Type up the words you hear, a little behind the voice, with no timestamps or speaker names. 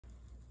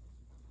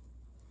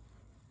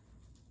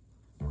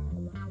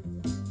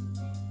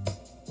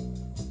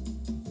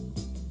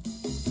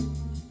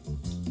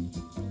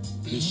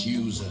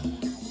misuser,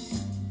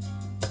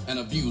 an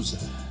abuser.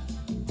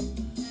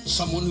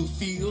 Someone who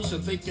feels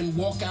that they can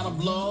walk out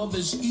of love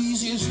as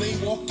easy as they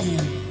walked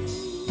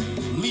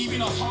in,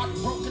 leaving a heart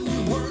broken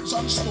and words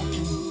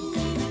unspoken.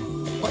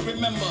 But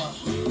remember,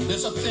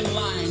 there's a thin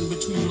line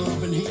between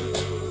love and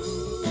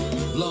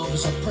hate. Love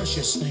is a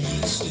precious thing.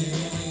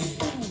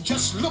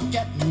 Just look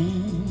at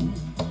me.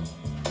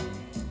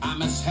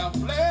 I'm as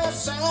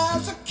helpless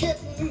as a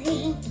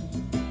kitten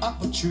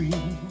up a tree.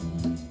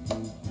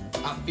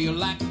 I feel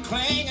like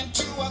clinging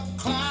to a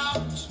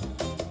cloud.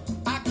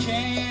 I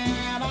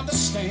can't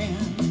understand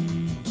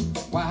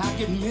why I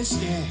get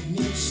misty,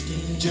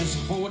 just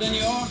holding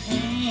your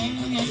hand.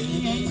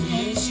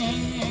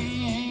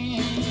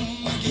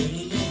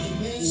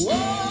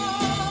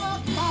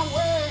 Walk my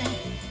way,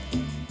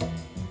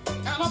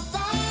 and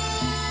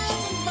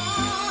 1,000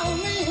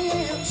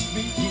 violins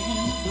begin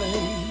to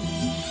play.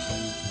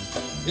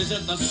 Is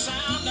it the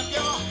sound of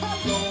your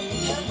hello?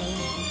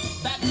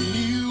 That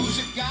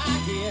music I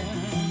hear,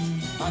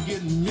 I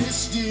get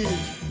misty,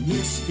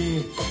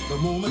 misty the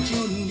moment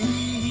you're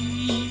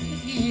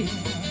near.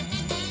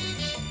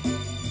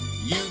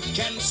 You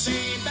can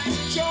say that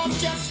you're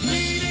just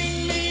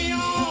leading me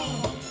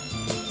on,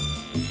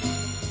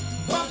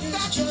 but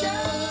that's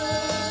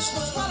just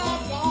what I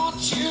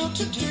want you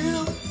to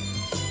do.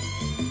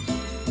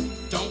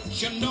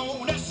 Don't you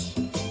notice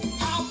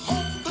how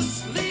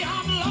hopelessly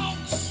I'm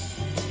lost?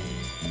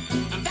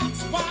 And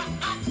that's why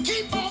I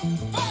keep on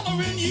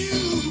following you.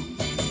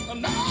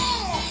 No,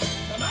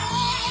 no,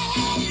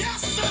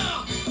 yes sir,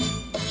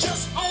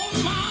 just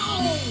on my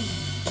own.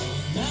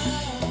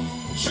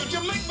 Should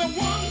you make me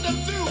wander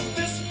through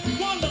this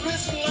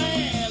wondrous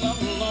land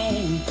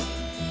alone?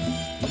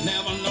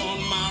 Never known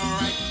my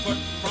right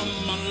foot from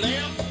my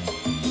left,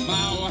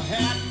 my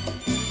hat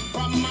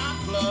from my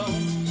glove.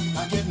 I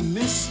get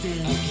misty,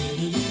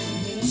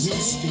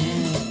 misty,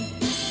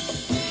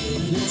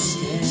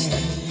 misty,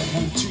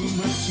 and too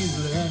much in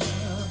love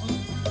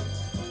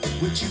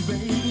with you,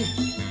 baby.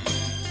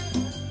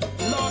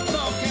 Lord,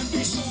 love can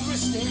be so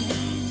risky.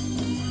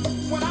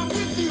 When I'm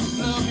with you,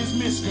 love is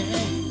misty.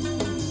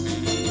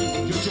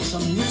 You're just a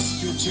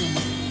mystery to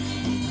me.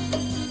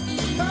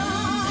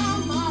 Ah,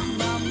 my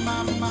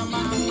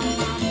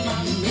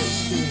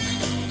misty.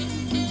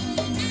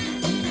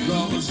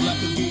 Love is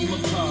like a game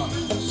of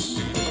cards.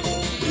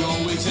 We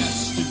always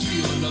ask to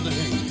deal another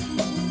hand.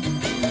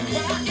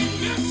 But I get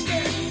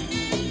misty.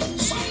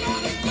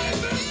 Somebody play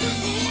misty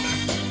for me.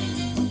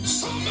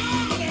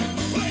 Somebody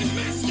play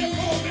misty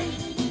for me.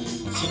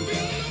 I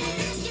feel